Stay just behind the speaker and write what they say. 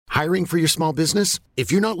Hiring for your small business?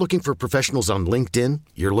 If you're not looking for professionals on LinkedIn,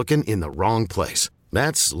 you're looking in the wrong place.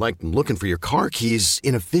 That's like looking for your car keys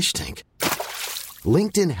in a fish tank.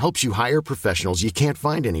 LinkedIn helps you hire professionals you can't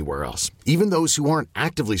find anywhere else, even those who aren't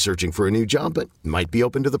actively searching for a new job but might be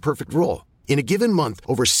open to the perfect role. In a given month,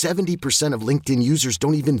 over 70% of LinkedIn users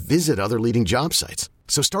don't even visit other leading job sites.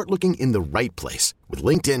 So start looking in the right place. With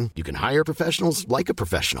LinkedIn, you can hire professionals like a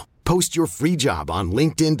professional. Post your free job on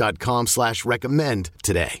linkedin.com/recommend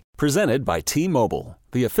today. Presented by T-Mobile,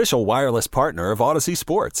 the official wireless partner of Odyssey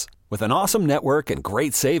Sports. With an awesome network and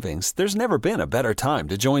great savings, there's never been a better time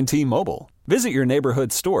to join T-Mobile. Visit your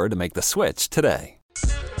neighborhood store to make the switch today.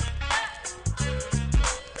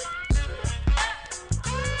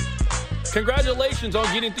 Congratulations on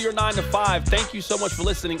getting through your 9 to 5. Thank you so much for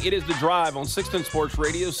listening. It is The Drive on 610 Sports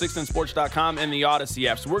Radio, 610sports.com, and the Odyssey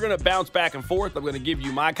app. So we're going to bounce back and forth. I'm going to give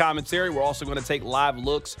you my commentary. We're also going to take live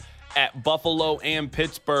looks at Buffalo and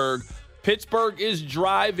Pittsburgh. Pittsburgh is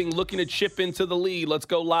driving, looking to chip into the lead. Let's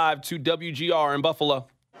go live to WGR in Buffalo.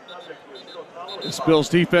 This Bills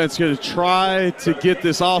defense going to try to get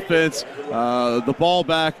this offense, the ball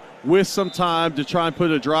back with some time to try and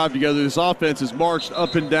put a drive together. This offense has marched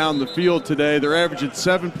up and down the field today. They're averaging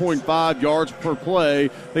 7.5 yards per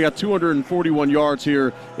play. They got 241 yards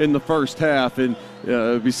here in the first half. And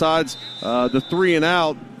besides the three and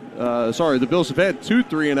out, the Bills have had 2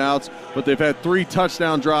 3-and-outs, but they've had 3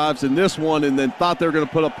 touchdown drives in this one and then thought they were going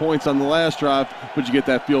to put up points on the last drive, but you get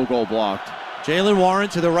that field goal blocked. Jaylen Warren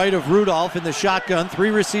to the right of Rudolph in the shotgun.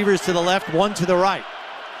 3 receivers to the left, 1 to the right.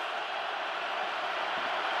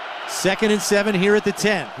 2nd and 7 here at the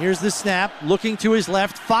 10. Here's the snap, looking to his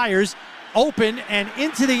left, fires, open, and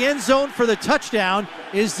into the end zone for the touchdown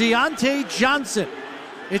is Deontay Johnson.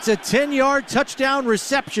 It's a 10-yard touchdown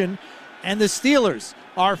reception, and the Steelers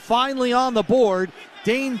are finally on the board.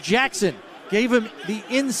 Dane Jackson gave him the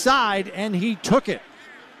inside, and he took it.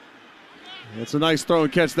 It's a nice throw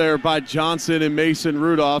and catch there by Johnson and Mason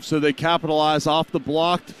Rudolph, so they capitalize off the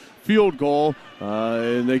blocked field goal,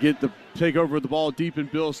 and they get to take over the ball deep in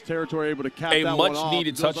Bills' territory, able to cap that one off. A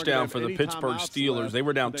much-needed touchdown for the Pittsburgh Steelers. They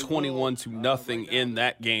were down 21-0 in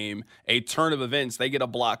that game. A turn of events. They get a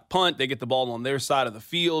blocked punt. They get the ball on their side of the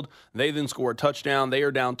field. They then score a touchdown. They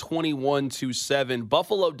are down 21-7.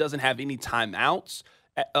 Buffalo doesn't have any timeouts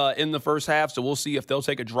in the first half, so we'll see if they'll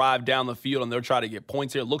take a drive down the field and they'll try to get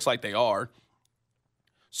points here. It looks like they are.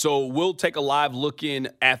 So we'll take a live look in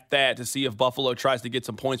at that to see if Buffalo tries to get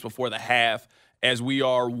some points before the half, as we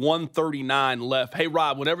are 1:39 left. Hey,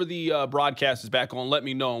 Rob, whenever the broadcast is back on, let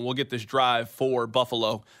me know, and we'll get this drive for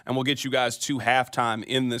Buffalo, and we'll get you guys to halftime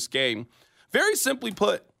in this game. Very simply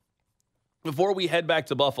put, before we head back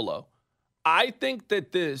to Buffalo, I think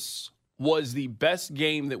that this was the best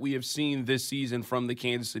game that we have seen this season from the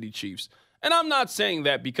Kansas City Chiefs. And I'm not saying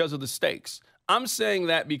that because of the stakes. I'm saying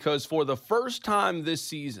that because for the first time this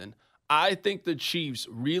season, I think the Chiefs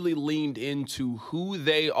really leaned into who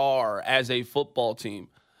they are as a football team.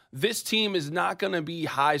 This team is not going to be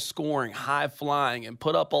high-scoring, high-flying, and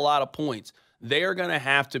put up a lot of points. They are going to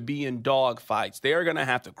have to be in dog fights. They are going to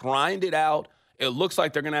have to grind it out. It looks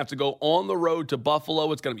like they're going to have to go on the road to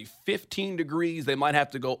Buffalo. It's going to be 15 degrees. They might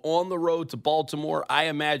have to go on the road to Baltimore. I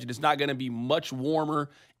imagine it's not going to be much warmer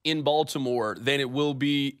in Baltimore than it will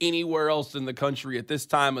be anywhere else in the country at this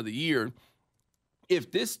time of the year. If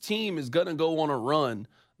this team is going to go on a run,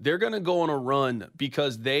 they're going to go on a run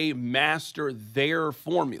because they master their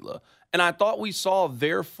formula. And I thought we saw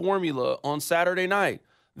their formula on Saturday night.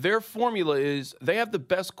 Their formula is they have the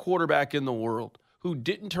best quarterback in the world who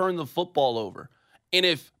didn't turn the football over. And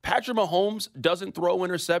if Patrick Mahomes doesn't throw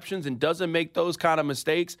interceptions and doesn't make those kind of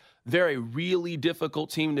mistakes, they're a really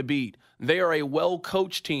difficult team to beat. They are a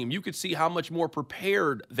well-coached team. You could see how much more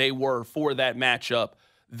prepared they were for that matchup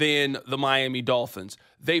than the Miami Dolphins.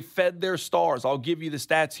 They fed their stars. I'll give you the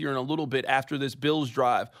stats here in a little bit after this Bills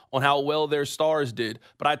drive on how well their stars did.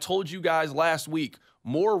 But I told you guys last week,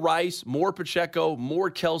 more Rice, more Pacheco, more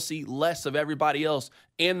Kelsey, less of everybody else.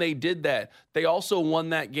 And they did that. They also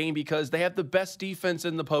won that game because they have the best defense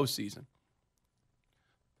in the postseason.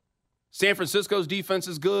 San Francisco's defense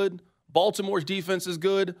is good. Baltimore's defense is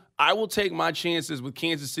good. I will take my chances with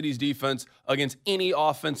Kansas City's defense against any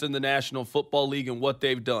offense in the National Football League and what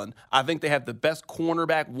they've done. I think they have the best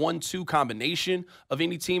cornerback 1-2 combination of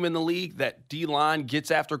any team in the league. That D-line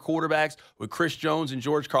gets after quarterbacks with Chris Jones and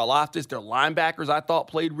George Karlaftis. Their linebackers, I thought,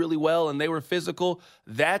 played really well, and they were physical.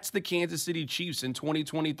 That's the Kansas City Chiefs in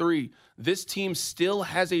 2023. This team still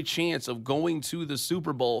has a chance of going to the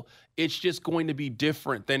Super Bowl it's just going to be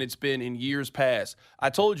different than it's been in years past. I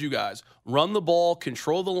told you guys, run the ball,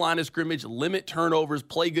 control the line of scrimmage, limit turnovers,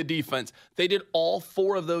 play good defense. They did all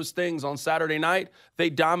 4 of those things on Saturday night. They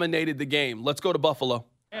dominated the game. Let's go to Buffalo.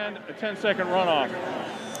 And a 10-second runoff.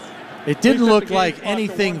 It didn't look like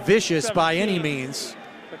anything vicious by any means.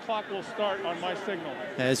 The clock will start on my signal.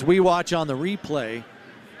 As we watch on the replay,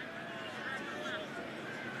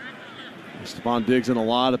 Stephon Diggs in a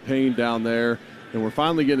lot of pain down there, and we're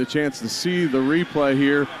finally getting a chance to see the replay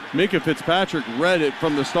here. Minkah Fitzpatrick read it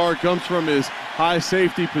from the start, comes from his high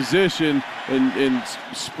safety position and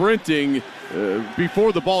sprinting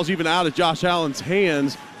before the ball's even out of Josh Allen's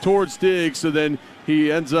hands towards Diggs, so then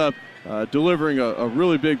he ends up delivering a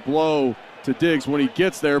really big blow to Diggs when he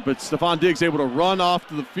gets there, but Stephon Diggs able to run off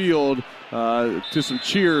to the field to some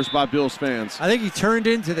cheers by Bills fans. I think he turned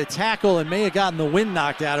into the tackle and may have gotten the wind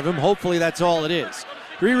knocked out of him. Hopefully that's all it is.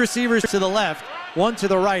 3 receivers to the left, 1 to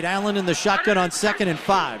the right. Allen in the shotgun on 2nd and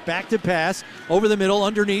 5. Back to pass, over the middle,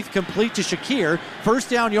 underneath, complete to Shakir. First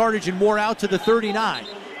down yardage and more out to the 39.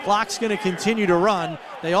 Clock's going to continue to run.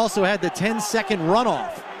 They also had the 10-second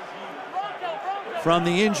runoff from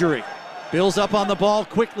the injury. Bills up on the ball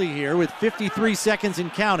quickly here with 53 seconds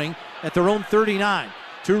and counting at their own 39.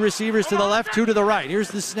 2 receivers to the left, 2 to the right. Here's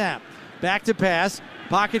the snap. Back to pass.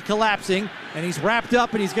 Pocket collapsing, and he's wrapped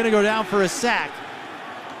up, and he's going to go down for a sack.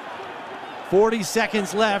 40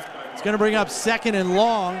 seconds left. It's going to bring up 2nd and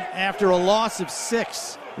long after a loss of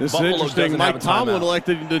 6. This is interesting. Mike Tomlin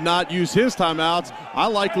elected to not use his timeouts. I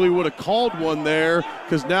likely would have called one there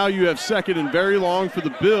because now you have 2nd and very long for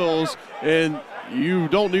the Bills, and you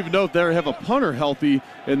don't even know if they have a punter healthy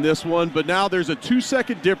in this one. But now there's a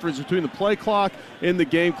 2-second difference between the play clock and the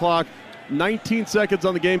game clock. 19 seconds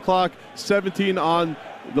on the game clock, 17 on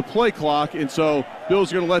the play clock. And so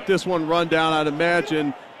Bills are going to let this one run down. I'd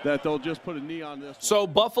imagine that they'll just put a knee on this one. So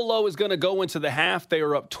Buffalo is going to go into the half. They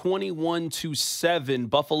are up 21-7.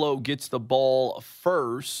 Buffalo gets the ball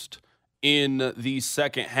first in the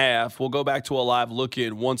second half. We'll go back to a live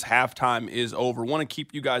look-in once halftime is over. Want to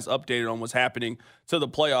keep you guys updated on what's happening to the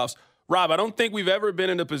playoffs. Rob, I don't think we've ever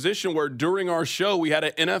been in a position where during our show we had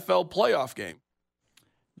an NFL playoff game.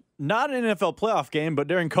 Not an NFL playoff game, but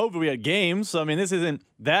during COVID we had games. So, I mean, this isn't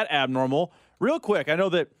that abnormal. Real quick, I know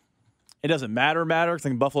that it doesn't matter because I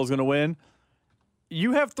think Buffalo's going to win.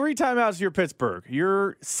 You have 3 timeouts here, Pittsburgh.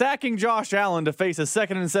 You're sacking Josh Allen to face a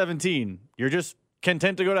 2nd and 17. You're just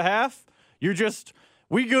content to go to half? You're just,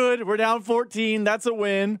 we good. We're down 14. That's a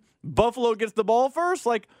win. Buffalo gets the ball first?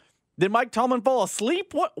 Like, did Mike Tomlin fall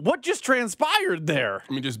asleep? What just transpired there?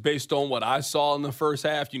 I mean, just based on what I saw in the first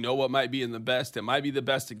half, you know what might be in the best. It might be the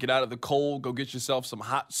best to get out of the cold, go get yourself some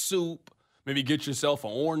hot soup, maybe get yourself an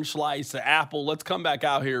orange slice, an apple. Let's come back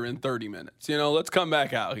out here in 30 minutes. Let's come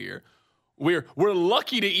back out here. We're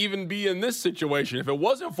lucky to even be in this situation. If it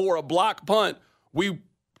wasn't for a block punt, we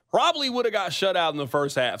probably would have got shut out in the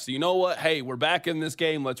first half. So you know what? Hey, we're back in this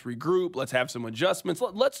game. Let's regroup. Let's have some adjustments.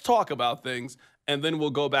 Let's talk about things, and then we'll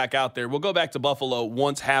go back out there. We'll go back to Buffalo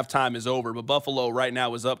once halftime is over, but Buffalo right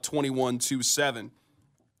now is up 21-7.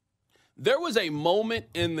 There was a moment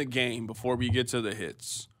in the game before we get to the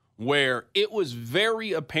hits where it was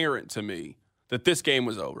very apparent to me that this game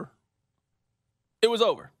was over. It was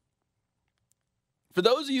over. For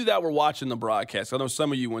those of you that were watching the broadcast, I know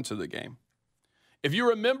some of you went to the game. If you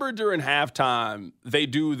remember during halftime, they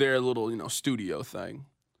do their little, studio thing.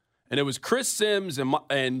 And it was Chris Sims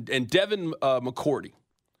and Devin McCourty.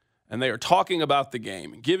 And they are talking about the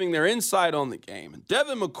game and giving their insight on the game. And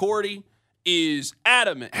Devin McCourty is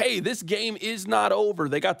adamant, hey, this game is not over.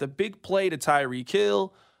 They got the big play to Tyreek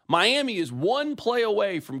Hill. Miami is 1 play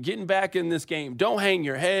away from getting back in this game. Don't hang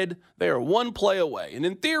your head. They are 1 play away. And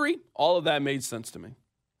in theory, all of that made sense to me.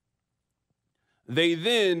 They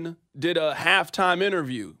then did a halftime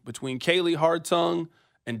interview between Kaylee Hartung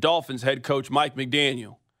and Dolphins head coach Mike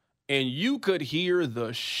McDaniel. And you could hear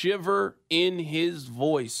the shiver in his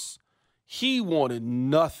voice. He wanted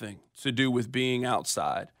nothing to do with being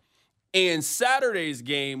outside. And Saturday's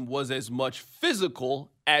game was as much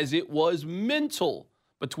physical as it was mental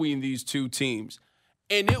between these two teams.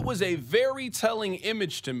 And it was a very telling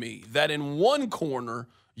image to me that in one corner,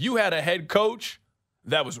 you had a head coach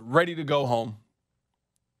that was ready to go home.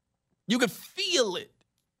 You could feel it.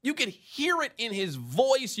 You could hear it in his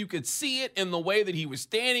voice. You could see it in the way that he was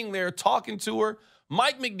standing there talking to her.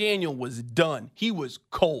 Mike McDaniel was done. He was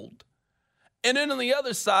cold. And then on the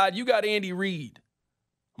other side, you got Andy Reid.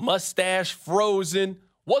 Mustache frozen.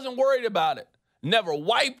 Wasn't worried about it. Never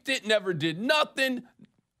wiped it. Never did nothing.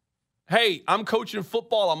 Hey, I'm coaching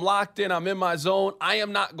football. I'm locked in. I'm in my zone. I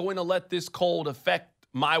am not going to let this cold affect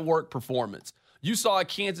my work performance. You saw a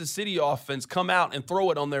Kansas City offense come out and throw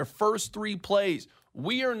it on their first 3 plays.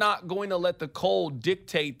 We are not going to let the cold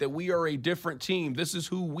dictate that we are a different team. This is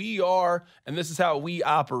who we are, and this is how we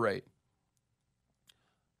operate.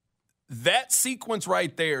 That sequence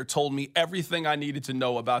right there told me everything I needed to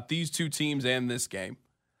know about these two teams and this game.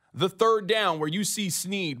 The third down where you see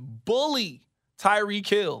Snead bully Tyreek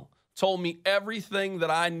Hill told me everything that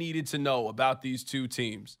I needed to know about these two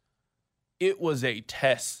teams. It was a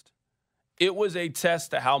test. It was a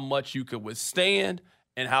test to how much you could withstand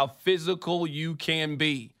and how physical you can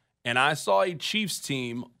be. And I saw a Chiefs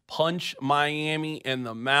team punch Miami in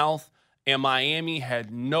the mouth, and Miami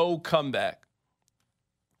had no comeback.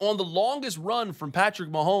 On the longest run from Patrick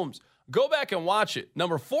Mahomes, go back and watch it.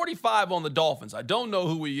 Number 45 on the Dolphins. I don't know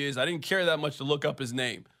who he is. I didn't care that much to look up his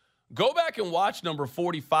name. Go back and watch number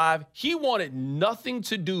 45. He wanted nothing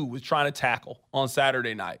to do with trying to tackle on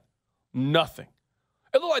Saturday night. Nothing.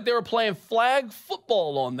 It looked like they were playing flag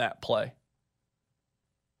football on that play.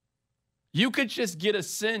 You could just get a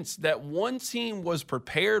sense that one team was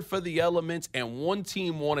prepared for the elements and one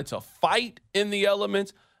team wanted to fight in the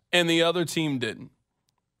elements and the other team didn't.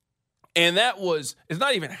 And it's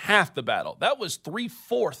not even half the battle. That was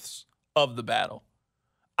 3/4 of the battle.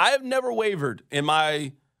 I have never wavered in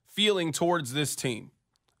my feeling towards this team.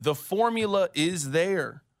 The formula is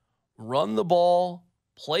there. Run the ball,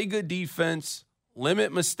 play good defense,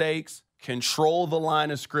 limit mistakes, control the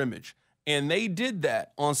line of scrimmage. And they did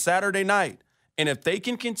that on Saturday night. And if they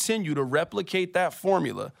can continue to replicate that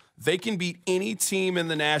formula, they can beat any team in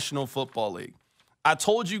the National Football League. I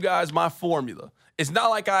told you guys my formula. It's not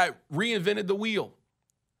like I reinvented the wheel.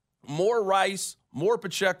 More Rice, more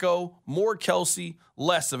Pacheco, more Kelsey,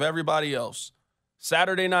 less of everybody else.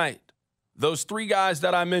 Saturday night, those 3 guys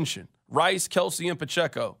that I mentioned, Rice, Kelsey, and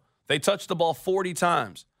Pacheco, they touched the ball 40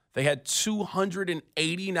 times. They had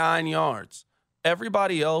 289 yards.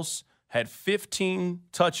 Everybody else had 15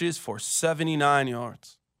 touches for 79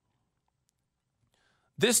 yards.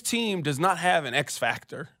 This team does not have an X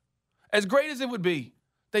factor. As great as it would be,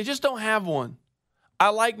 they just don't have one. I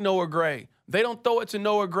like Noah Gray. They don't throw it to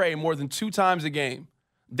Noah Gray more than 2 times a game.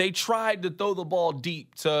 They tried to throw the ball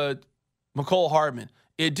deep to Mecole Hardman.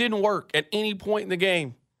 It didn't work at any point in the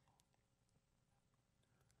game.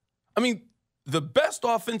 I mean, the best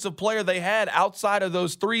offensive player they had outside of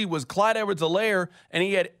those 3 was Clyde Edwards-Helaire, and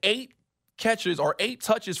he had 8 catches or 8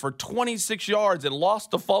 touches for 26 yards and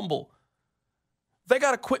lost a fumble. They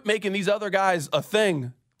got to quit making these other guys a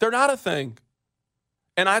thing. They're not a thing.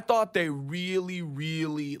 And I thought they really,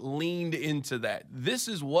 really leaned into that. This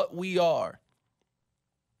is what we are.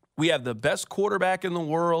 We have the best quarterback in the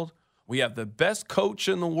world. We have the best coach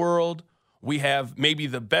in the world. We have maybe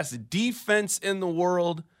the best defense in the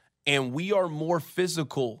world. And we are more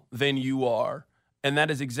physical than you are. And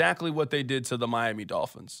that is exactly what they did to the Miami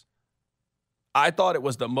Dolphins. I thought it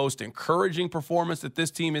was the most encouraging performance that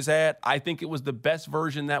this team has had. I think it was the best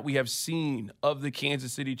version that we have seen of the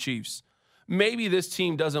Kansas City Chiefs. Maybe this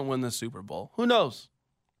team doesn't win the Super Bowl. Who knows?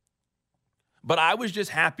 But I was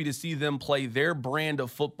just happy to see them play their brand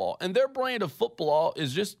of football. And their brand of football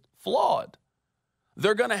is just flawed.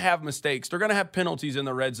 They're going to have mistakes. They're going to have penalties in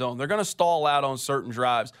the red zone. They're going to stall out on certain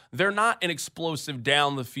drives. They're not an explosive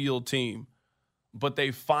down-the-field team. But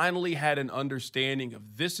they finally had an understanding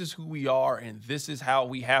of this is who we are and this is how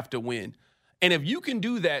we have to win. And if you can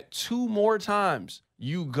do that 2 more times,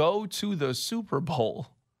 you go to the Super Bowl.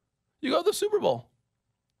 You go to the Super Bowl.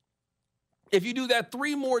 If you do that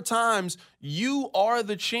 3 more times, you are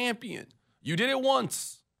the champion. You did it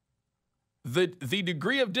once. The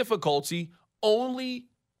degree of difficulty only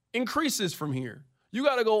increases from here. You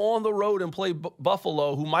got to go on the road and play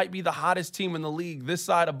Buffalo, who might be the hottest team in the league this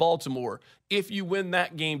side of Baltimore. If you win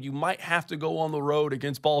that game, you might have to go on the road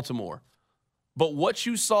against Baltimore. But what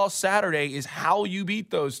you saw Saturday is how you beat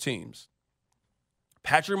those teams.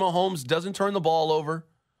 Patrick Mahomes doesn't turn the ball over.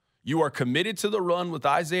 You are committed to the run with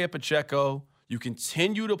Isaiah Pacheco. You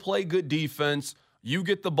continue to play good defense. You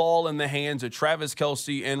get the ball in the hands of Travis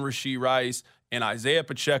Kelce and Rashee Rice and Isaiah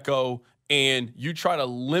Pacheco, and you try to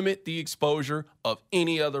limit the exposure of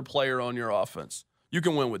any other player on your offense. You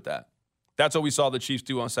can win with that. That's what we saw the Chiefs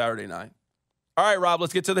do on Saturday night. All right, Rob,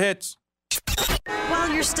 let's get to the hits.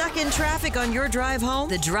 While you're stuck in traffic on your drive home,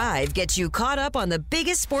 The Drive gets you caught up on the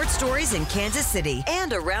biggest sports stories in Kansas City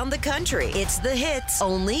and around the country. It's The Hits,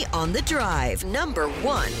 only on The Drive. Number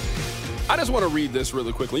 1. I just want to read this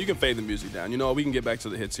really quickly. You can fade the music down. You know, we can get back to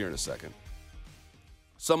the hits here in a second.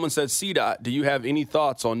 Someone said, CDOT, do you have any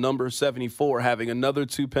thoughts on number 74 having another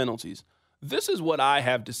 2 penalties? This is what I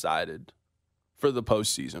have decided for the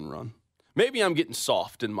postseason run. Maybe I'm getting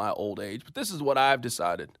soft in my old age, but this is what I've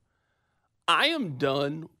decided. I am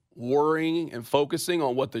done worrying and focusing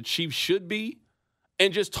on what the Chiefs should be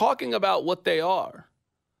and just talking about what they are.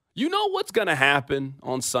 You know what's going to happen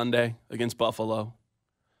on Sunday against Buffalo?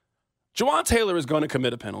 Jawaan Taylor is going to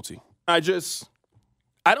commit a penalty. I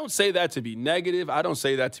don't say that to be negative. I don't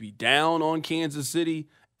say that to be down on Kansas City.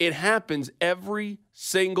 It happens every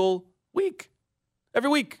single week. Every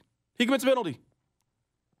week, he commits a penalty.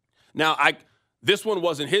 Now, this one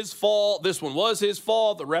wasn't his fault. This one was his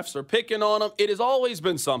fault. The refs are picking on him. It has always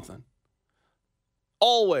been something.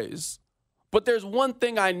 Always. But there's one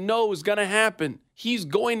thing I know is going to happen. He's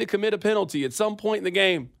going to commit a penalty at some point in the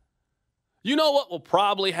game. You know what will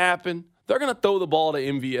probably happen? They're going to throw the ball to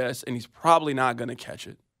MVS, and he's probably not going to catch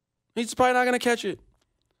it. He's probably not going to catch it.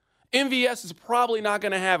 MVS is probably not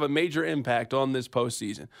going to have a major impact on this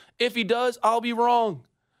postseason. If he does, I'll be wrong.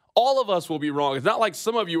 All of us will be wrong. It's not like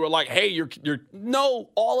some of you are like, hey, no,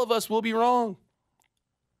 all of us will be wrong.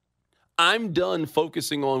 I'm done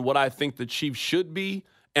focusing on what I think the Chiefs should be,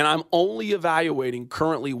 and I'm only evaluating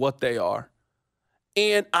currently what they are.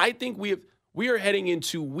 And I think we are heading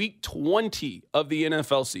into week 20 of the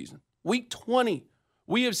NFL season. Week 20.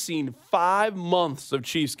 We have seen 5 months of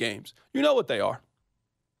Chiefs games. You know what they are.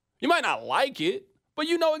 You might not like it, but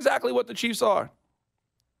you know exactly what the Chiefs are.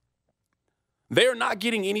 They're not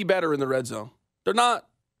getting any better in the red zone. They're not.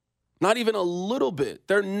 Not even a little bit.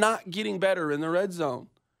 They're not getting better in the red zone.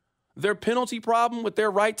 Their penalty problem with their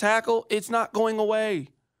right tackle, it's not going away.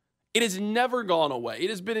 It has never gone away. It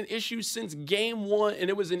has been an issue since game 1, and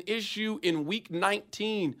it was an issue in week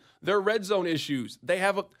 19. Their red zone issues. That's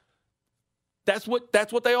what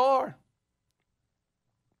they are.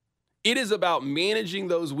 It is about managing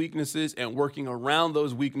those weaknesses and working around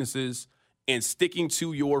those weaknesses and sticking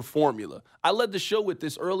to your formula. I led the show with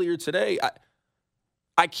this earlier today.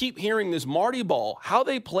 I keep hearing this Marty ball. How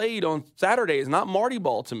they played on Saturday is not Marty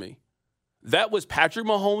ball to me. That was Patrick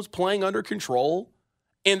Mahomes playing under control,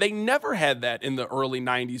 and they never had that in the early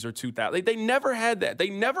 90s or 2000s. They never had that. They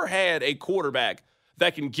never had a quarterback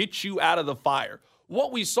that can get you out of the fire.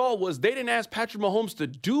 What we saw was they didn't ask Patrick Mahomes to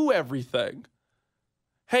do everything.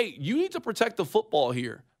 Hey, you need to protect the football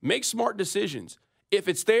here. Make smart decisions. If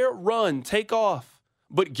it's there, run, take off.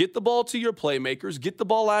 But get the ball to your playmakers. Get the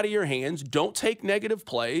ball out of your hands. Don't take negative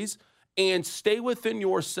plays. And stay within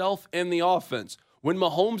yourself and the offense. When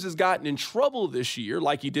Mahomes has gotten in trouble this year,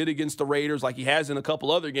 like he did against the Raiders, like he has in a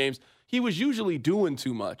couple other games, he was usually doing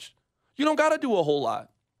too much. You don't got to do a whole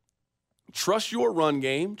lot. Trust your run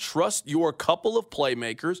game. Trust your couple of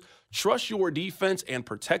playmakers. Trust your defense and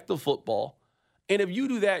protect the football. And if you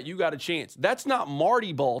do that, you got a chance. That's not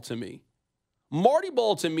Marty ball to me. Marty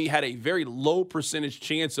ball to me had a very low percentage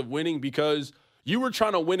chance of winning because you were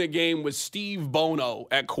trying to win a game with Steve Bono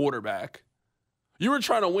at quarterback. You were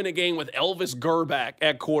trying to win a game with Elvis Gerback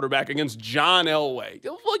at quarterback against John Elway.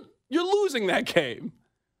 You're losing that game.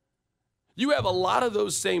 You have a lot of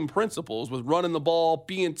those same principles with running the ball,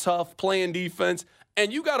 being tough, playing defense,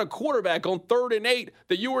 and you got a quarterback on 3rd and 8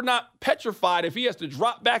 that you are not petrified if he has to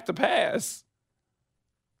drop back to pass.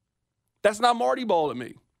 That's not Marty ball to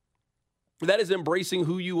me. That is embracing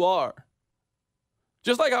who you are.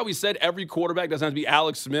 Just like how we said every quarterback doesn't have to be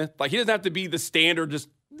Alex Smith. Like, he doesn't have to be the standard.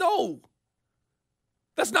 No.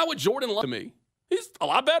 That's not what Jordan Love to me. He's a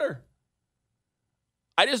lot better.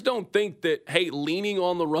 I just don't think that, hey, leaning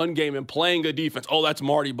on the run game and playing good defense, that's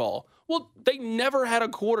Marty ball. Well, they never had a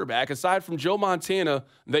quarterback, aside from Joe Montana,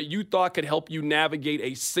 that you thought could help you navigate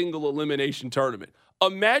a single elimination tournament.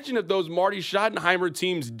 Imagine if those Marty Schottenheimer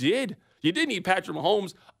teams did. You didn't need Patrick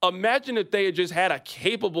Mahomes. Imagine if they had just had a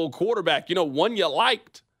capable quarterback, one you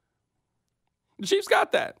liked. The Chiefs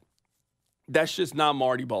got that. That's just not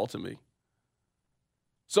Marty ball to me.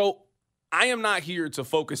 So I am not here to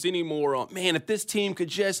focus anymore on, man, if this team could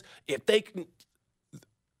they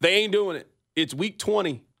ain't doing it. It's week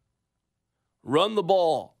 20. Run the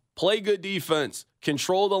ball, play good defense,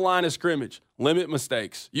 control the line of scrimmage, limit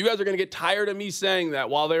mistakes. You guys are going to get tired of me saying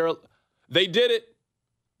that while they did it.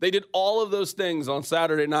 They did all of those things on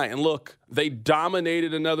Saturday night. And look, they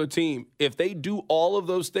dominated another team. If they do all of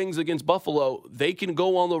those things against Buffalo, they can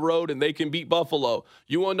go on the road and they can beat Buffalo.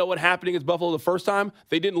 You want to know what happened against Buffalo the first time?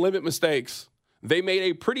 They didn't limit mistakes. They made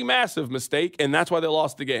a pretty massive mistake, and that's why they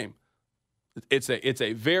lost the game. It's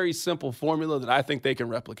a very simple formula that I think they can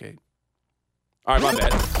replicate. All right, my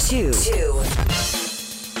bad. Two.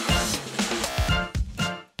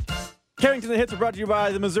 Carrington Hits are brought to you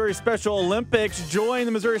by the Missouri Special Olympics. Join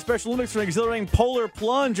the Missouri Special Olympics for an exhilarating polar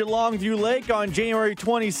plunge at Longview Lake on January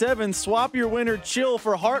 27th. Swap your winter chill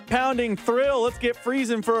for heart-pounding thrill. Let's get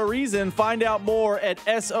freezing for a reason. Find out more at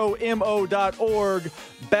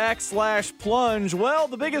somo.org/plunge. Well,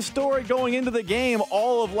 the biggest story going into the game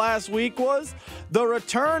all of last week was the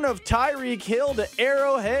return of Tyreek Hill to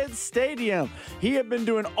Arrowhead Stadium. He had been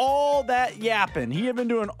doing all that yapping. He had been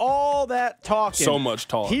doing all that talking. So much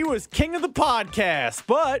talk. He was king of the podcast,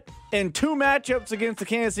 but in 2 matchups against the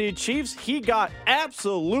Kansas City Chiefs, he got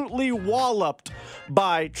absolutely walloped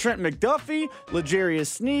by Trent McDuffie, L'Jarius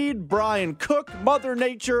Sneed, Brian Cook, Mother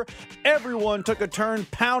Nature. Everyone took a turn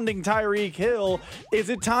pounding Tyreek Hill. Is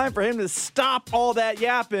it time for him to stop all that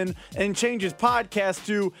yapping and change his podcast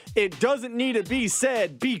to "It doesn't need to be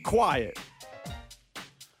said, be quiet"?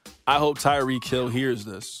 I hope Tyreek Hill hears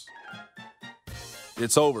this.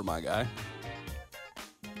 It's over, my guy.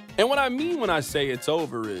 And what I mean when I say it's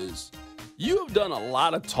over is you have done a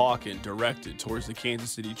lot of talking directed towards the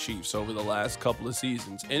Kansas City Chiefs over the last couple of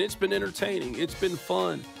seasons, and it's been entertaining. It's been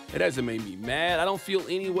fun. It hasn't made me mad. I don't feel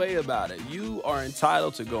any way about it. You are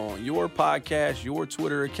entitled to go on your podcast, your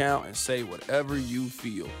Twitter account, and say whatever you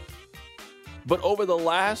feel. But over the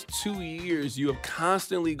last 2 years, you have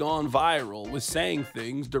constantly gone viral with saying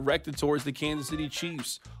things directed towards the Kansas City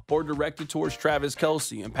Chiefs or directed towards Travis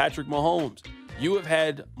Kelce and Patrick Mahomes. You have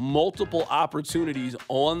had multiple opportunities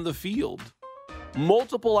on the field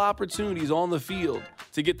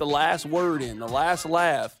to get the last word in, the last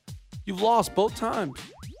laugh. You've lost both times.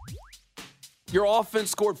 Your offense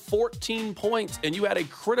scored 14 points, and you had a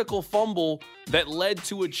critical fumble that led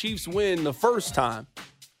to a Chiefs win the first time.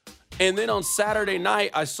 And then on Saturday night,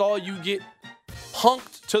 I saw you get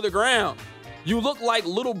punked to the ground. You looked like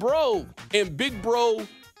little bro, and big bro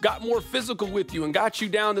got more physical with you and got you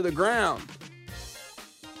down to the ground.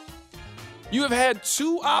 You have had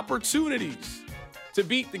 2 opportunities to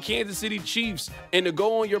beat the Kansas City Chiefs and to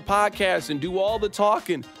go on your podcast and do all the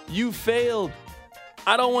talking. You failed.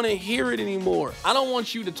 I don't want to hear it anymore. I don't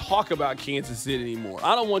want you to talk about Kansas City anymore.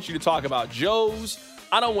 I don't want you to talk about Joe's.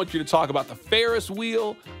 I don't want you to talk about the Ferris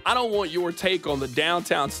wheel. I don't want your take on the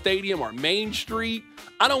downtown stadium or Main Street.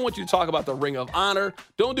 I don't want you to talk about the Ring of Honor.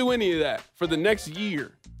 Don't do any of that for the next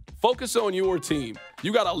year. Focus on your team.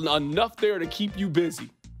 You got enough there to keep you busy.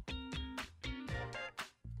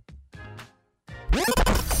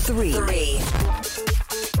 3.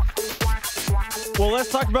 Well,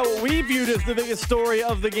 let's talk about what we viewed as the biggest story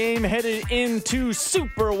of the game headed into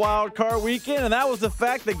Super Wildcard Weekend, and that was the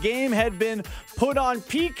fact the game had been put on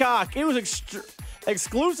Peacock. It was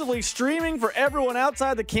exclusively streaming for everyone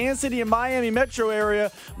outside the Kansas City and Miami metro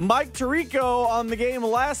area. Mike Tirico on the game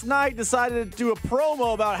last night decided to do a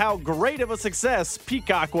promo about how great of a success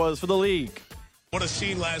Peacock was for the league. What a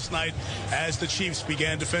scene last night as the Chiefs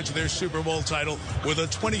began defense of their Super Bowl title with a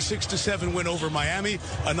 26-7 win over Miami,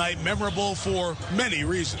 a night memorable for many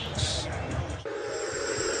reasons.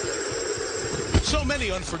 So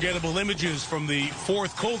many unforgettable images from the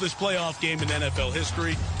 4th coldest playoff game in NFL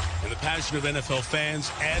history, and the passion of NFL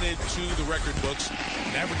fans added to the record books.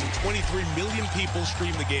 An average of 23 million people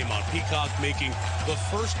streamed the game on Peacock, making the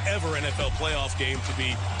first ever NFL playoff game to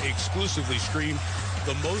be exclusively streamed.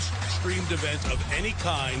 The most streamed event of any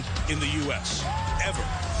kind in the U.S. ever.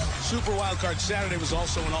 Super Wildcard Saturday was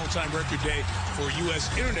also an all-time record day for U.S.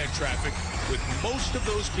 internet traffic, with most of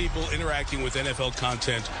those people interacting with NFL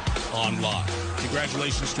content online.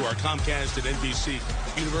 Congratulations to our Comcast and NBC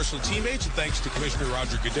Universal teammates, and thanks to Commissioner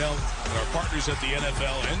Roger Goodell and our partners at the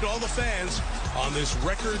NFL and all the fans on this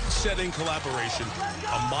record-setting collaboration,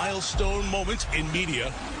 a milestone moment in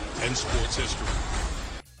media and sports history.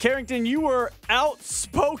 Carrington, you were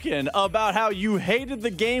outspoken about how you hated the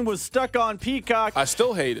game was stuck on Peacock. I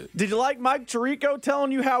still hate it. Did you like Mike Tirico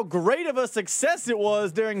telling you how great of a success it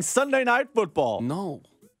was during Sunday Night Football? No,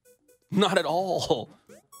 not at all.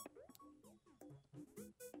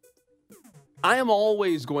 I am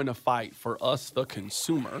always going to fight for us, the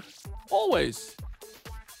consumer. Always.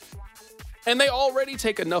 And they already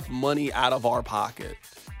take enough money out of our pocket.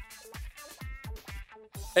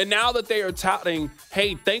 And now that they are touting,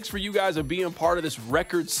 hey, thanks for you guys of being part of this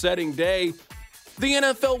record-setting day, the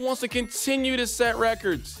NFL wants to continue to set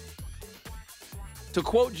records. To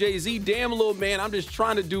quote Jay-Z, damn little man, I'm just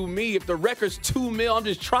trying to do me. If the record's 2 mil, I'm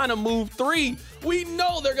just trying to move 3. We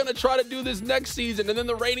know they're going to try to do this next season, and then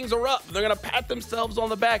the ratings are up. They're going to pat themselves on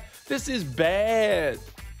the back. This is bad.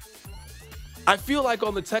 I feel like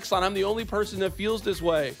on the text line, I'm the only person that feels this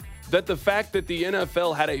way. That the fact that the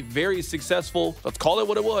NFL had a very successful, let's call it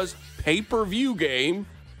what it was, pay-per-view game,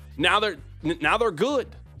 now they're good.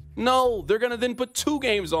 No, they're going to then put 2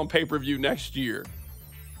 games on pay-per-view next year.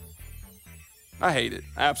 I hate it.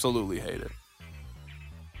 I absolutely hate it.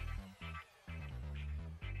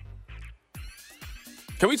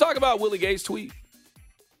 Can we talk about Willie Gay's tweet?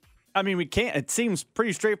 I mean, we can't. It seems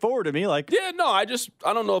pretty straightforward to me. Yeah, no, I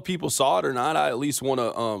don't know if people saw it or not. I at least want to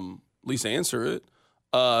at least answer it.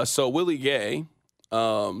 So Willie Gay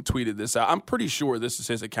tweeted this out. I'm pretty sure this is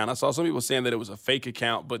his account. I saw some people saying that it was a fake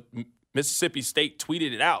account, but Mississippi State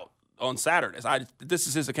tweeted it out on Saturdays. This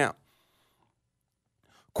is his account.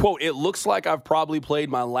 Quote, "It looks like I've probably played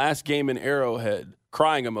my last game in Arrowhead.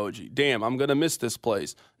 Crying emoji. Damn, I'm going to miss this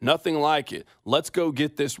place. Nothing like it. Let's go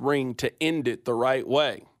get this ring to end it the right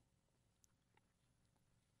way."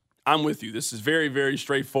 I'm with you. This is very, very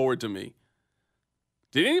straightforward to me.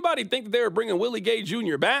 Did anybody think that they were bringing Willie Gay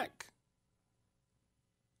Jr. back?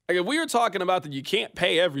 Like, if we were talking about that you can't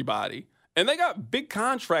pay everybody, and they got big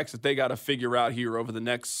contracts that they got to figure out here over the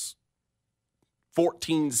next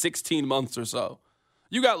 14, 16 months or so.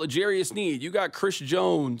 You got L'Jarius Sneed. You got Chris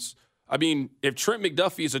Jones. I mean, if Trent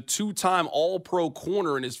McDuffie is a 2-time All-Pro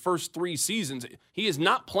corner in his first 3 seasons, he is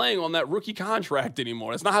not playing on that rookie contract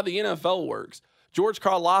anymore. That's not how the NFL works. George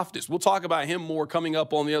Karlaftis, we'll talk about him more coming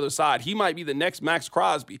up on the other side. He might be the next Max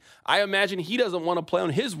Crosby. I imagine he doesn't want to play on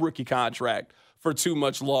his rookie contract for too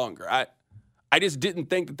much longer. I just didn't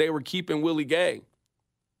think that they were keeping Willie Gay.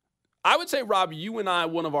 I would say, Rob, you and I,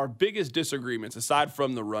 one of our biggest disagreements, aside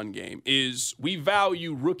from the run game, is we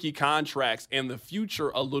value rookie contracts and the future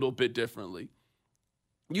a little bit differently.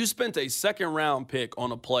 You spent a second-round pick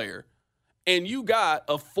on a player, and you got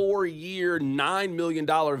a 4-year, $9 million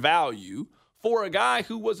value for a guy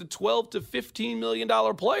who was a $12 to $15 million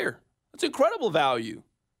player. That's incredible value.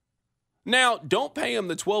 Now, don't pay him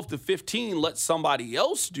the 12 to 15, let somebody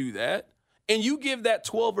else do that. And you give that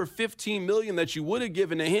 12 or 15 million that you would have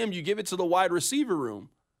given to him, you give it to the wide receiver room.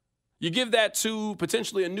 You give that to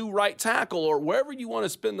potentially a new right tackle or wherever you want to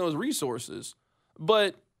spend those resources.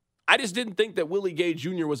 But I just didn't think that Willie Gay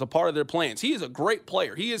Jr. was a part of their plans. He is a great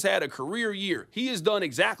player. He has had a career year. He has done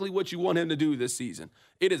exactly what you want him to do this season.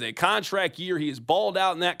 It is a contract year. He has balled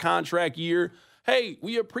out in that contract year. Hey,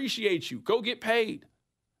 we appreciate you. Go get paid.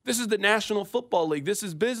 This is the National Football League. This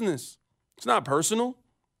is business. It's not personal.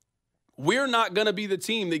 We're not going to be the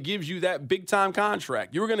team that gives you that big-time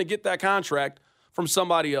contract. You're going to get that contract from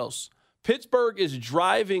somebody else. Pittsburgh is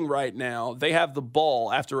driving right now. They have the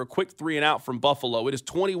ball after a quick 3-and-out from Buffalo. It is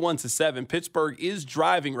 21-7. Pittsburgh is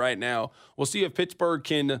driving right now. We'll see if Pittsburgh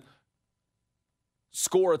can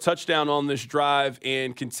score a touchdown on this drive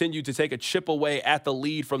and continue to take a chip away at the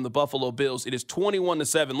lead from the Buffalo Bills. It is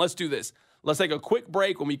 21-7. Let's do this. Let's take a quick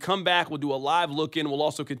break. When we come back, we'll do a live look-in. We'll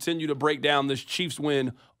also continue to break down this Chiefs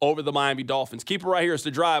win over the Miami Dolphins. Keep it right here. It's The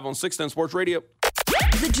Drive on 610 Sports Radio.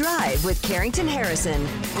 The Drive with Carrington Harrison.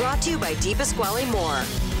 Brought to you by DePasquale Moore.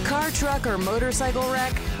 Car, truck, or motorcycle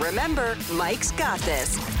wreck? Remember, Mike's got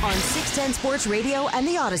this. On 610 Sports Radio and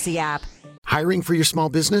the Odyssey app. Hiring for your small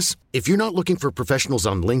business? If you're not looking for professionals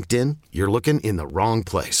on LinkedIn, you're looking in the wrong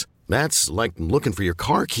place. That's like looking for your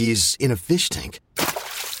car keys in a fish tank.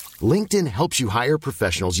 LinkedIn helps you hire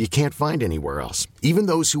professionals you can't find anywhere else, even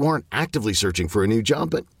those who aren't actively searching for a new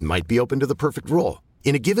job but might be open to the perfect role.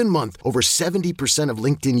 In a given month, over 70% of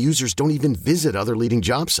LinkedIn users don't even visit other leading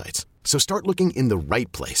job sites. So start looking in the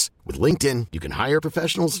right place. With LinkedIn, you can hire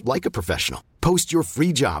professionals like a professional. Post your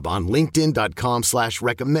free job on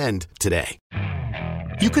linkedin.com/recommend today.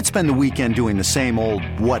 You could spend the weekend doing the same old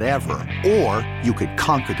whatever, or you could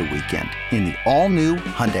conquer the weekend in the all-new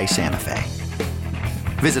Hyundai Santa Fe.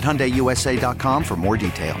 Visit HyundaiUSA.com for more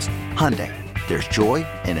details. Hyundai, there's joy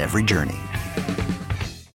in every journey.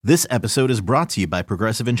 This episode is brought to you by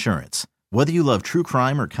Progressive Insurance. Whether you love true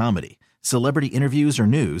crime or comedy, celebrity interviews or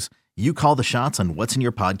news, you call the shots on what's in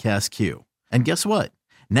your podcast queue. And guess what?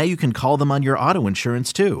 Now you can call them on your auto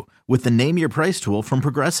insurance too with the Name Your Price tool from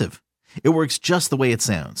Progressive. It works just the way it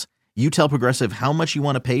sounds. You tell Progressive how much you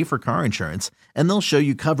want to pay for car insurance, and they'll show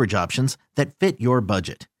you coverage options that fit your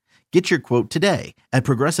budget. Get your quote today at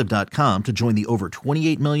Progressive.com to join the over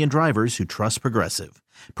 28 million drivers who trust Progressive.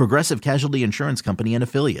 Progressive Casualty Insurance Company and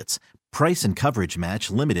Affiliates. Price and coverage match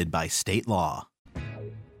limited by state law.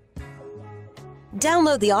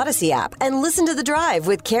 Download the Odyssey app and listen to The Drive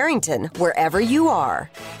with Carrington wherever you are.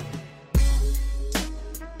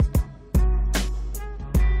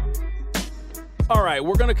 All right,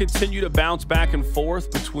 we're going to continue to bounce back and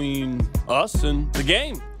forth between us and the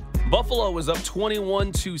game. Buffalo is up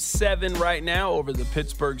 21-7 right now over the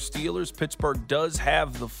Pittsburgh Steelers. Pittsburgh does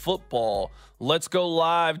have the football. Let's go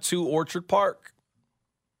live to Orchard Park.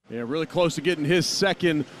 Yeah, really close to getting his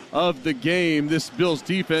second of the game. This Bills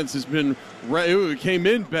defense has been came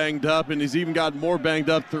in banged up and has even gotten more banged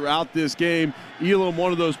up throughout this game. Elam,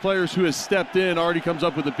 one of those players who has stepped in, already comes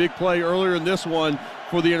up with a big play earlier in this one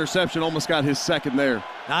for the interception. Almost got his second there.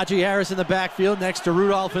 Najee Harris in the backfield next to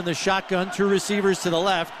Rudolph in the shotgun. 2 receivers to the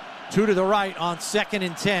left, 2 to the right on 2nd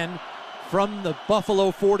and 10 from the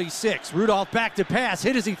Buffalo 46. Rudolph back to pass,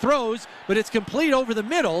 hit as he throws, but it's complete over the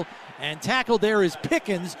middle. And tackled there is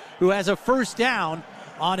Pickens, who has a first down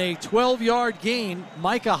on a 12-yard gain.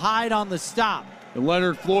 Micah Hyde on the stop. And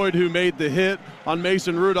Leonard Floyd, who made the hit on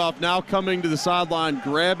Mason Rudolph, now coming to the sideline,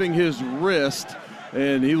 grabbing his wrist,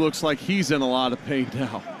 and he looks like he's in a lot of pain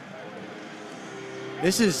now.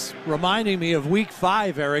 This is reminding me of Week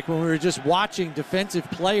 5, Eric, when we were just watching defensive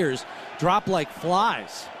players drop like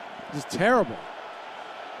flies. It's terrible.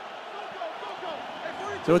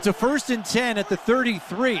 So it's a 1st and 10 at the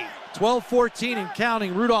 33. 12-14 and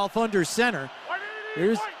counting. Rudolph under center.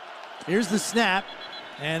 Here's the snap,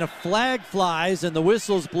 and a flag flies, and the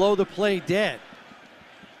whistles blow the play dead.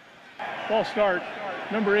 Ball start,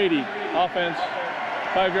 number 80, offense,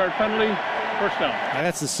 5-yard penalty, first down. And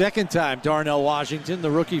that's the second time Darnell Washington, the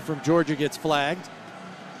rookie from Georgia, gets flagged.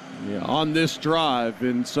 Yeah, on this drive,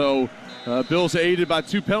 and so Bills aided by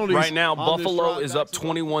 2 penalties. Right now, Buffalo is up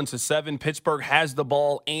 21-7. Pittsburgh has the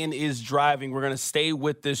ball and is driving. We're going to stay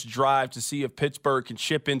with this drive to see if Pittsburgh can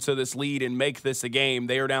chip into this lead and make this a game.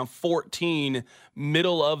 They are down 14,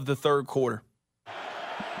 middle of the third quarter.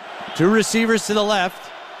 2 receivers to the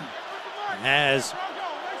left as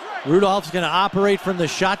Rudolph's going to operate from the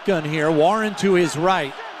shotgun here. Warren to his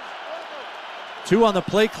right. 2 on the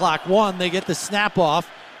play clock. 1, they get the snap off.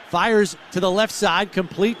 Fires to the left side,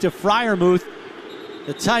 complete to Freiermuth,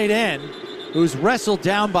 the tight end, who's wrestled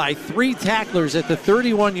down by 3 tacklers at the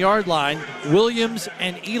 31-yard line. Williams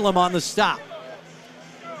and Elam on the stop.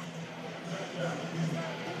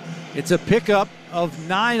 It's a pickup of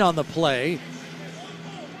 9 on the play.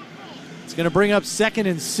 It's going to bring up 2nd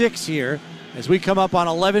and 6 here as we come up on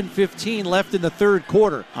 11:15 left in the third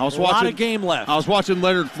quarter. A lot of game left. I was watching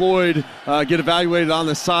Leonard Floyd get evaluated on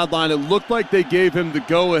the sideline. It looked like they gave him the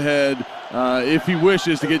go-ahead if he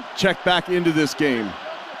wishes to get checked back into this game.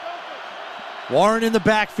 Warren in the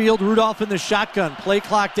backfield, Rudolph in the shotgun. Play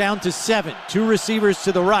clock down to 7. 2 receivers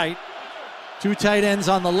to the right, 2 tight ends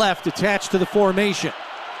on the left attached to the formation.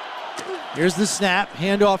 Here's the snap.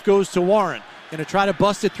 Handoff goes to Warren. Going to try to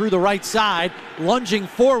bust it through the right side. Lunging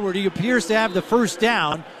forward, he appears to have the first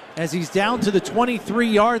down as he's down to the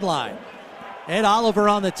 23-yard line. Ed Oliver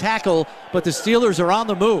on the tackle, but the Steelers are on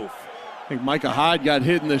the move. I think Micah Hyde got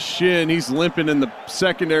hit in the shin. He's limping in the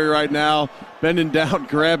secondary right now, bending down,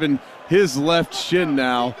 grabbing his left shin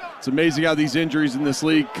now. It's amazing how these injuries in this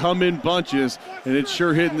league come in bunches, and it's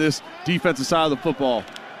sure hitting this defensive side of the football.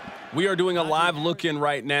 We are doing a live look-in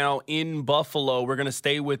right now in Buffalo. We're going to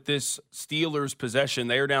stay with this Steelers possession.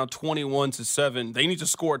 They are down 21-7. They need to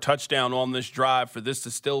score a touchdown on this drive for this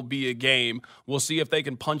to still be a game. We'll see if they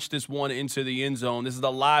can punch this one into the end zone. This is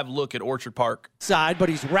the live look at Orchard Park. Side, but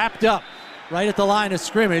he's wrapped up right at the line of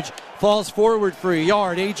scrimmage. Falls forward for a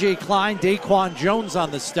yard. A.J. Klein, Daquan Jones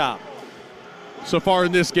on the stop. So far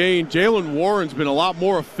in this game, Jaylen Warren's been a lot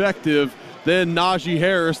more effective than Najee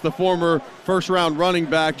Harris, the former first-round running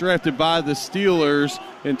back drafted by the Steelers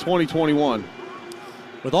in 2021.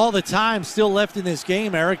 With all the time still left in this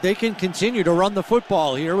game, Eric, they can continue to run the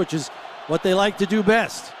football here, which is what they like to do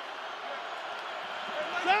best.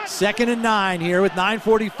 2nd and 9 here with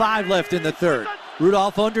 9:45 left in the third.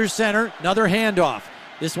 Rudolph under center, another handoff.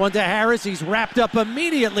 This one to Harris. He's wrapped up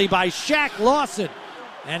immediately by Shaq Lawson.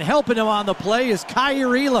 And helping him on the play is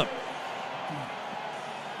Kaiir Elam.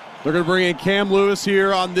 They're going to bring in Cam Lewis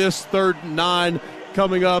here on this 3rd and 9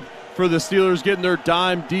 coming up for the Steelers, getting their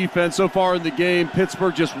dime defense. So far in the game,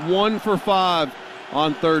 Pittsburgh just 1 for 5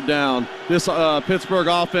 on 3rd down. This Pittsburgh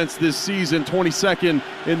offense this season, 22nd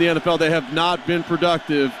in the NFL. They have not been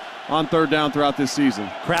productive on 3rd down throughout this season.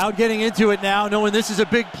 Crowd getting into it now, knowing this is a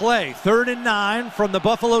big play. 3rd and 9 from the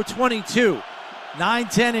Buffalo 22.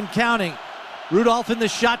 9-10 and counting. Rudolph in the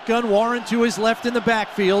shotgun, Warren to his left in the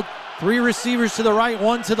backfield. 3 receivers to the right,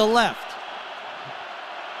 1 to the left.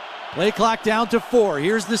 Play clock down to 4.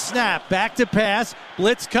 Here's the snap. Back to pass.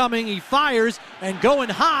 Blitz coming. He fires and going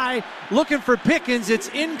high. Looking for Pickens. It's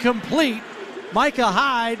incomplete. Micah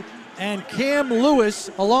Hyde and Cam Lewis,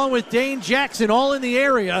 along with Dane Jackson, all in the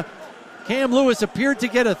area. Cam Lewis appeared to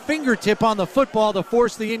get a fingertip on the football to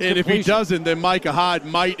force the incompletion. And if he doesn't, then Micah Hyde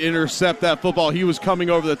might intercept that football. He was coming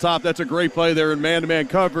over the top. That's a great play there in man-to-man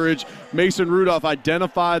coverage. Mason Rudolph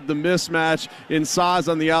identified the mismatch in size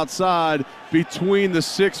on the outside between the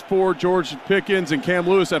 6'4" George Pickens and Cam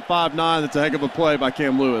Lewis at 5'9". That's a heck of a play by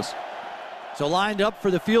Cam Lewis. So lined up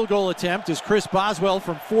for the field goal attempt is Chris Boswell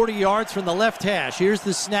from 40 yards from the left hash. Here's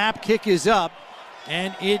the snap. Kick is up,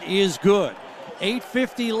 and it is good.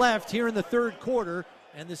 8:50 left here in the third quarter,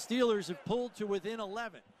 and the Steelers have pulled to within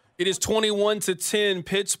 11. It is 21-10.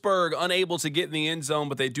 Pittsburgh unable to get in the end zone,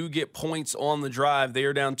 but they do get points on the drive. They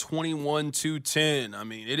are down 21-10. I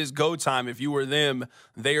mean, it is go time if you were them.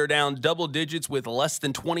 They are down double digits with less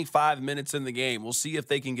than 25 minutes in the game. We'll see if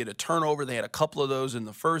they can get a turnover. They had a couple of those in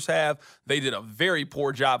the first half. They did a very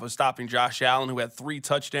poor job of stopping Josh Allen, who had 3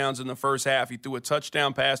 touchdowns in the first half. He threw a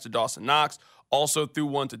touchdown pass to Dawson Knox, also threw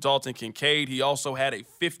one to Dalton Kincaid. He also had a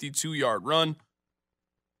 52-yard run.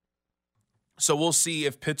 So we'll see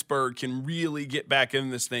if Pittsburgh can really get back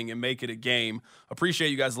in this thing and make it a game. Appreciate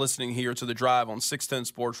you guys listening here to The Drive on 610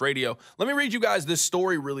 Sports Radio. Let me read you guys this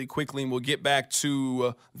story really quickly, and we'll get back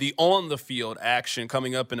to the on-the-field action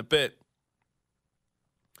coming up in a bit.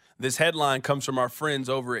 This headline comes from our friends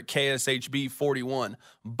over at KSHB 41.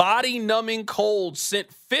 Body-numbing cold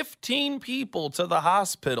sent 15 people to the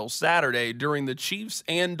hospital Saturday during the Chiefs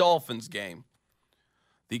and Dolphins game.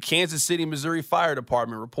 The Kansas City, Missouri Fire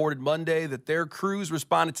Department reported Monday that their crews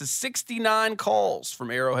responded to 69 calls from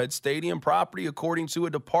Arrowhead Stadium property, according to a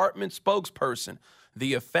department spokesperson.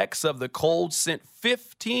 The effects of the cold sent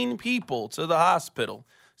 15 people to the hospital.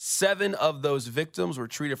 7 of those victims were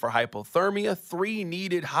treated for hypothermia, 3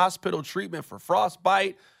 needed hospital treatment for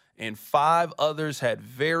frostbite, and 5 others had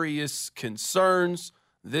various concerns.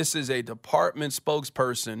 This is a department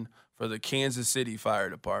spokesperson for the Kansas City Fire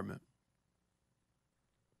Department.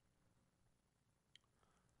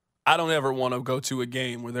 I don't ever want to go to a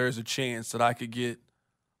game where there's a chance that I could get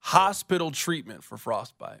hospital treatment for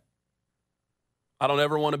frostbite. I don't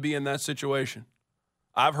ever want to be in that situation.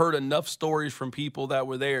 I've heard enough stories from people that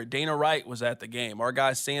were there. Dana Wright was at the game. Our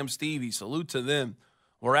guy Sam Stevie, salute to them,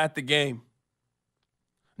 were at the game.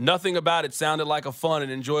 Nothing about it sounded like a fun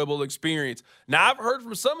and enjoyable experience. Now, I've heard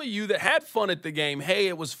from some of you that had fun at the game. Hey,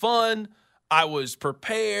 it was fun. I was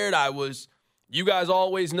prepared. You guys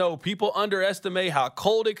always know people underestimate how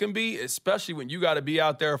cold it can be, especially when you got to be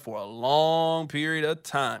out there for a long period of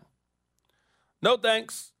time. No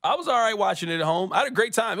thanks. I was all right watching it at home. I had a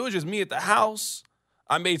great time. It was just me at the house.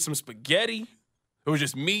 I made some spaghetti. It was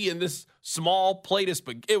just me and this small plate of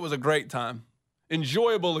spaghetti. It was a great time.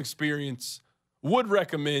 Enjoyable experience. Would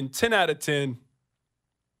recommend. 10 out of 10.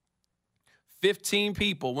 15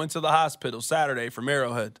 people went to the hospital Saturday from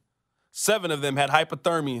Arrowhead. 7 of them had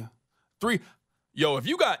hypothermia. 3... Yo, if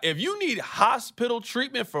you need hospital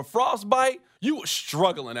treatment for frostbite, you were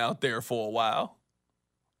struggling out there for a while.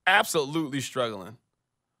 Absolutely struggling.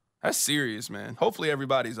 That's serious, man. Hopefully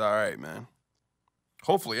everybody's all right, man.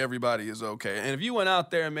 Hopefully everybody is okay. And if you went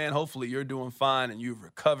out there, man, hopefully you're doing fine and you've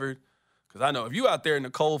recovered. Because I know if you out there in the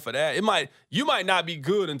cold for that, you might not be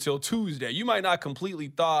good until Tuesday. You might not completely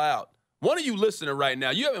thaw out. One of you listening right now,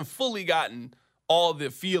 you haven't fully gotten all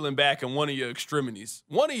the feeling back in one of your extremities.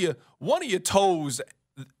 One of your toes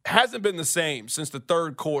hasn't been the same since the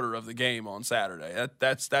third quarter of the game on Saturday.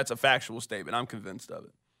 That's a factual statement. I'm convinced of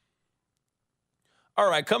it. All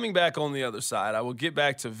right, coming back on the other side, I will get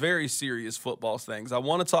back to very serious football things. I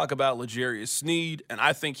want to talk about L'Jarius Sneed, and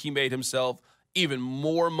I think he made himself even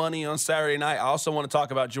more money on Saturday night. I also want to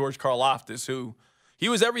talk about George Karlaftis, who he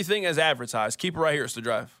was everything as advertised. Keep it right here. It's The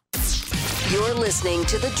Drive. You're listening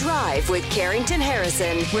to The Drive with Carrington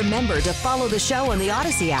Harrison. Remember to follow the show on the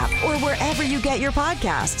Odyssey app or wherever you get your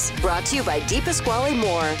podcasts. Brought to you by DePasquale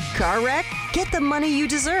Moore. Car wreck? Get the money you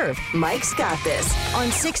deserve. Mike's got this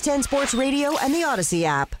on 610 Sports Radio and the Odyssey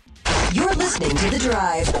app. You're listening to The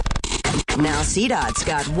Drive. Now CDOT's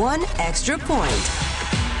got one extra point.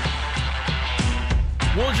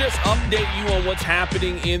 We'll just update you on what's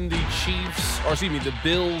happening in the the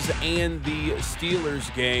Bills and the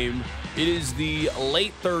Steelers game. It is the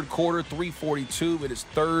late third quarter, 3:42. It is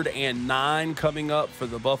 3rd and 9 coming up for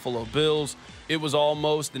the Buffalo Bills. It was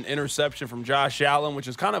almost an interception from Josh Allen, which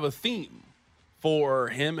is kind of a theme for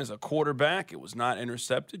him as a quarterback. It was not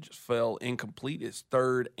intercepted, just fell incomplete. It's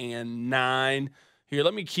 3rd and 9. Here,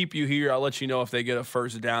 let me keep you here. I'll let you know if they get a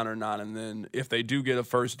first down or not. And then if they do get a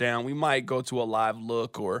first down, we might go to a live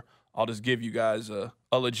look, or I'll just give you guys a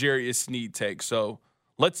L'Jarius Sneed take. So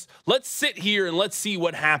let's sit here and let's see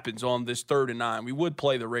what happens on this 3rd and 9. We would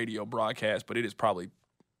play the radio broadcast, but it is probably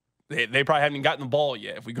they probably haven't gotten the ball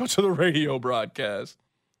yet if we go to the radio broadcast.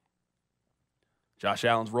 Josh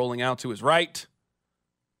Allen's rolling out to his right.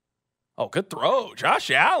 Oh, good throw.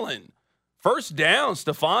 Josh Allen. First down,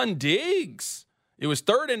 Stephon Diggs. It was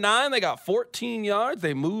 3rd and 9. They got 14 yards.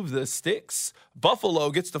 They moved the sticks.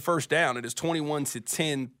 Buffalo gets the first down. It is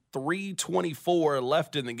 21-10, 3:24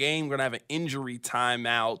 left in the game. We're going to have an injury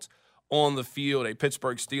timeout on the field. A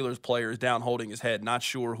Pittsburgh Steelers player is down holding his head. Not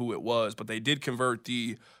sure who it was, but they did convert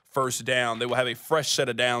the first down. They will have a fresh set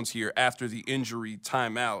of downs here after the injury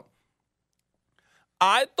timeout.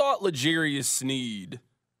 I thought L'Jarius Sneed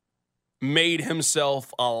made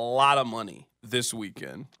himself a lot of money this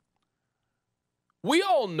weekend. We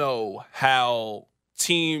all know how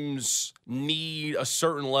teams need a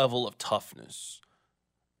certain level of toughness.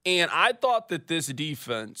 And I thought that this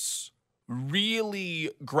defense really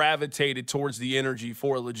gravitated towards the energy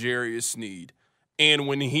for L'Jarius Sneed. And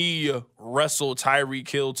when he wrestled Tyreek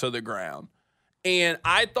Hill to the ground. And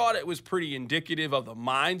I thought it was pretty indicative of the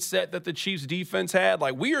mindset that the Chiefs defense had.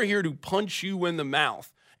 Like, we are here to punch you in the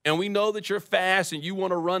mouth. And we know that you're fast and you want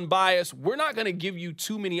to run by us. We're not going to give you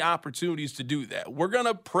too many opportunities to do that. We're going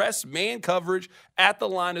to press man coverage at the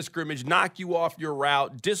line of scrimmage, knock you off your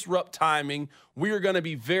route, disrupt timing. We are going to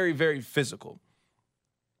be very, very physical.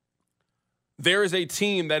 There is a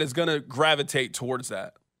team that is going to gravitate towards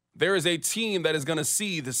that. There is a team that is going to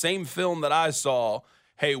see the same film that I saw.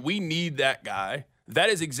 Hey, we need that guy. That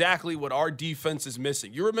is exactly what our defense is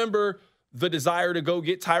missing. You remember the desire to go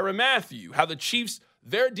get Tyrann Mathieu, how the Chiefs,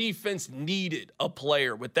 their defense needed a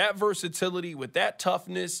player with that versatility, with that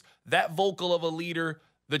toughness, that vocal of a leader.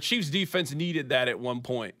 The Chiefs defense needed that at one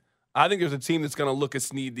point. I think there's a team that's going to look at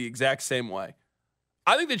Sneed the exact same way.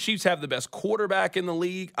 I think the Chiefs have the best quarterback in the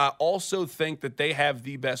league. I also think that they have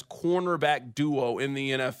the best cornerback duo in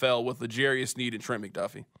the NFL with L'Jarius Sneed and Trent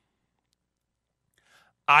McDuffie.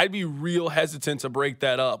 I'd be real hesitant to break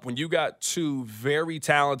that up when you got two very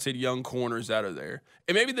talented young corners out of there.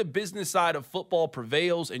 And maybe the business side of football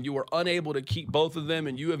prevails and you are unable to keep both of them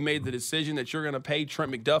and you have made the decision that you're going to pay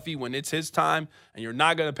Trent McDuffie when it's his time and you're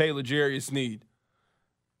not going to pay L'Jarius Sneed.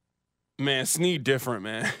 Man, Sneed different,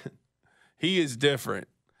 man. He is different.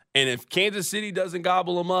 And if Kansas City doesn't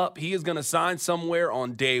gobble him up, he is going to sign somewhere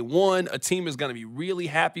on day one. A team is going to be really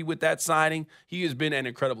happy with that signing. He has been an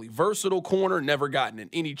incredibly versatile corner, never gotten in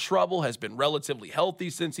any trouble, has been relatively healthy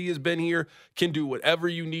since he has been here, can do whatever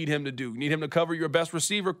you need him to do. Need him to cover your best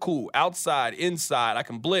receiver? Cool. Outside, inside, I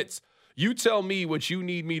can blitz. You tell me what you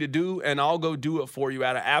need me to do, and I'll go do it for you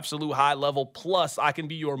at an absolute high level. Plus, I can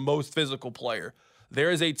be your most physical player.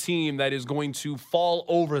 There is a team that is going to fall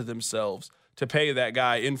over themselves to pay that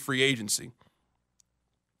guy in free agency.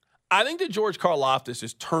 I think that George Karlaftis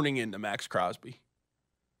is turning into Max Crosby.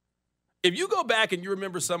 If you go back and you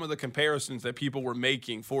remember some of the comparisons that people were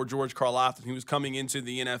making for George Karlaftis, he was coming into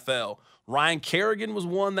the NFL. Ryan Kerrigan was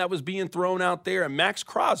one that was being thrown out there, and Max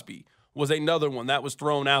Crosby was another one that was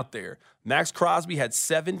thrown out there. Max Crosby had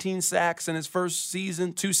 17 sacks in his first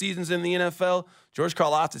season, 2 seasons in the NFL. George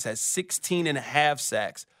Karlaftis has 16.5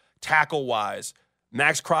 sacks. Tackle-wise,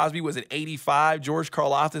 Max Crosby was at 85. George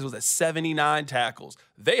Karlaftis was at 79 tackles.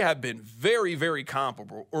 They have been very, very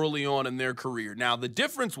comparable early on in their career. Now, the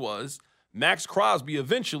difference was Max Crosby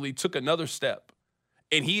eventually took another step,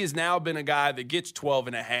 and he has now been a guy that gets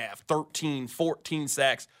 12.5, 13, 14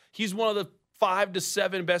 sacks. He's one of the 5 to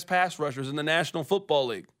 7 best pass rushers in the National Football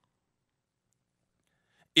League.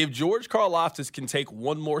 If George Karlaftis can take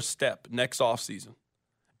one more step next offseason,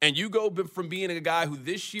 and you go from being a guy who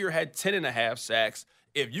this year had 10.5 sacks,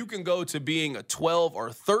 if you can go to being a 12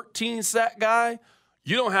 or 13 sack guy,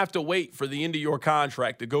 you don't have to wait for the end of your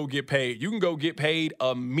contract to go get paid. You can go get paid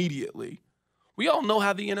immediately. We all know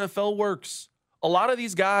how the NFL works. A lot of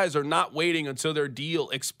these guys are not waiting until their deal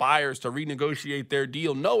expires to renegotiate their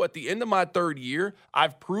deal. No, at the end of my 3rd year,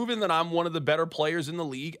 I've proven that I'm one of the better players in the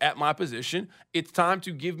league at my position. It's time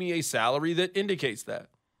to give me a salary that indicates that.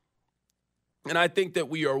 And I think that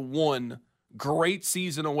we are one great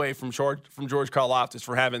season away from George Karlaftis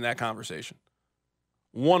for having that conversation.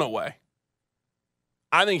 One away.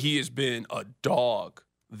 I think he has been a dog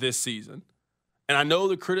this season. And I know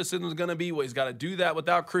the criticism is going to be, well, he's got to do that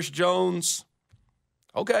without Chris Jones.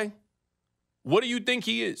 Okay. What do you think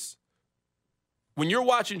he is? When you're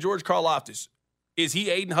watching George Karlaftis, is he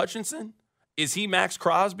Aiden Hutchinson? Is he Max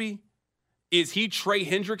Crosby? Is he Trey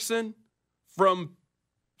Hendrickson from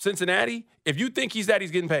Cincinnati? If you think he's that,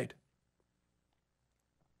 he's getting paid.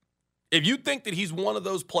 If you think that he's one of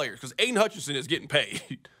those players, because Aiden Hutchinson is getting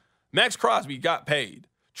paid. Max Crosby got paid.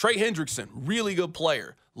 Trey Hendrickson, really good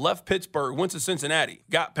player. Left Pittsburgh, went to Cincinnati,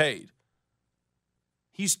 got paid.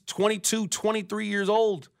 He's 22, 23 years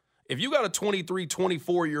old. If you got a 23,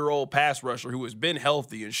 24-year-old pass rusher who has been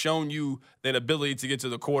healthy and shown you that ability to get to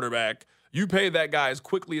the quarterback, you pay that guy as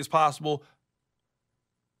quickly as possible.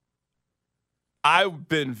 I've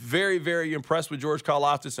been very, very impressed with George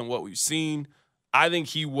Karlaftis and what we've seen. I think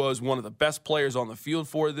he was one of the best players on the field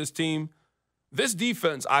for this team. This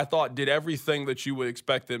defense, I thought, did everything that you would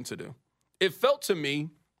expect them to do. It felt to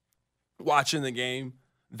me, watching the game,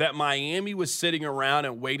 that Miami was sitting around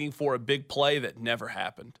and waiting for a big play that never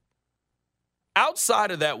happened.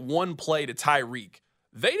 Outside of that one play to Tyreek,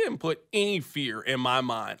 they didn't put any fear in my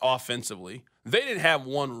mind offensively. They didn't have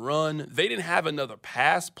one run. They didn't have another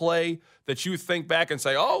pass play that you think back and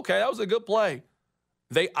say, oh, okay, that was a good play.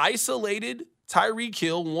 They isolated Tyreek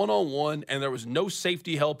Hill one-on-one, and there was no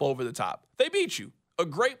safety help over the top. They beat you. A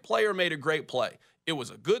great player made a great play. It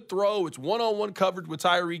was a good throw. It's one-on-one coverage with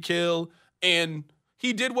Tyreek Hill, and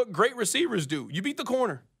he did what great receivers do. You beat the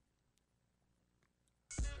corner.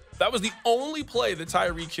 That was the only play that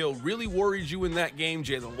Tyreek Hill really worried you in that game.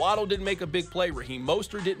 Jalen Waddle didn't make a big play. Raheem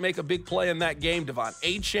Mostert didn't make a big play in that game. Devon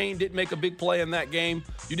Achane didn't make a big play in that game.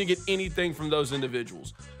 You didn't get anything from those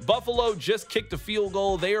individuals. Buffalo just kicked a field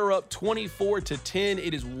goal. They are up 24-10.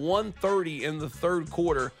 It is 1:30 in the third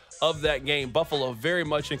quarter of that game. Buffalo very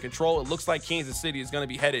much in control. It looks like Kansas City is going to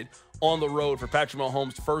be headed on the road for Patrick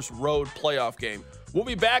Mahomes' first road playoff game. We'll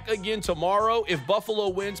be back again tomorrow. If Buffalo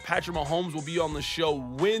wins, Patrick Mahomes will be on the show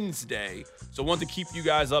Wednesday. So I want to keep you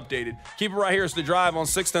guys updated. Keep it right here. It's The Drive on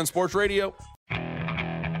 610 Sports Radio.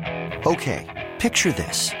 Okay, picture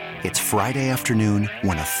this. It's Friday afternoon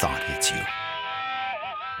when a thought hits you.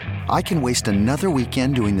 I can waste another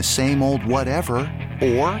weekend doing the same old whatever,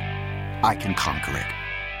 or I can conquer it.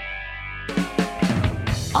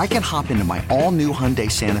 I can hop into my all-new Hyundai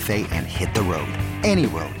Santa Fe and hit the road. Any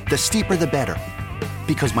road. The steeper, the better.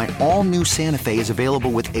 Because my all-new Santa Fe is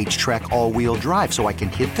available with H-Track all-wheel drive, so I can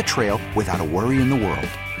hit the trail without a worry in the world.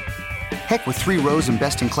 Heck, with 3 rows and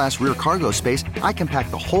best-in-class rear cargo space, I can pack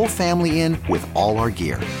the whole family in with all our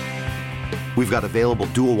gear. We've got available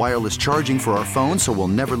dual wireless charging for our phones, so we'll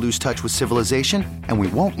never lose touch with civilization, and we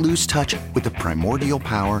won't lose touch with the primordial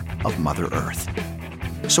power of Mother Earth.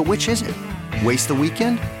 So which is it? Waste the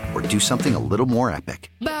weekend or do something a little more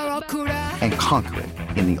epic? And conquer it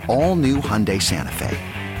in the all-new Hyundai Santa Fe.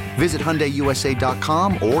 Visit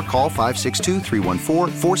HyundaiUSA.com or call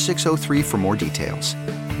 562-314-4603 for more details.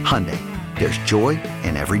 Hyundai, there's joy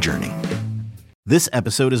in every journey. This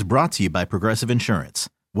episode is brought to you by Progressive Insurance.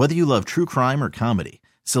 Whether you love true crime or comedy,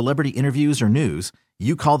 celebrity interviews or news,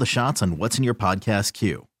 you call the shots on what's in your podcast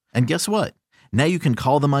queue. And guess what? Now you can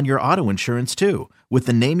call them on your auto insurance too with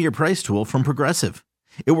the Name Your Price tool from Progressive.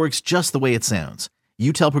 It works just the way it sounds.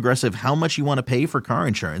 You tell Progressive how much you want to pay for car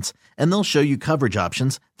insurance, and they'll show you coverage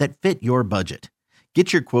options that fit your budget.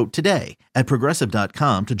 Get your quote today at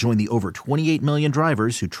Progressive.com to join the over 28 million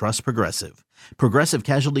drivers who trust Progressive. Progressive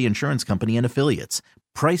Casualty Insurance Company and Affiliates.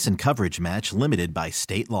 Price and coverage match limited by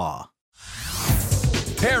state law.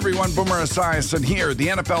 Hey everyone, Boomer Esiason here. The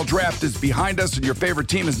NFL Draft is behind us and your favorite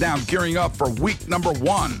team is now gearing up for week number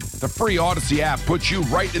 1. The free Odyssey app puts you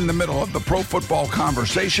right in the middle of the pro football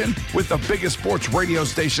conversation with the biggest sports radio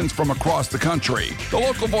stations from across the country. The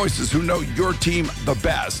local voices who know your team the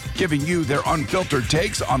best, giving you their unfiltered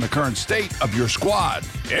takes on the current state of your squad.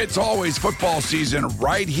 It's always football season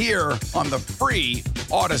right here on the free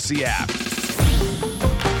Odyssey app.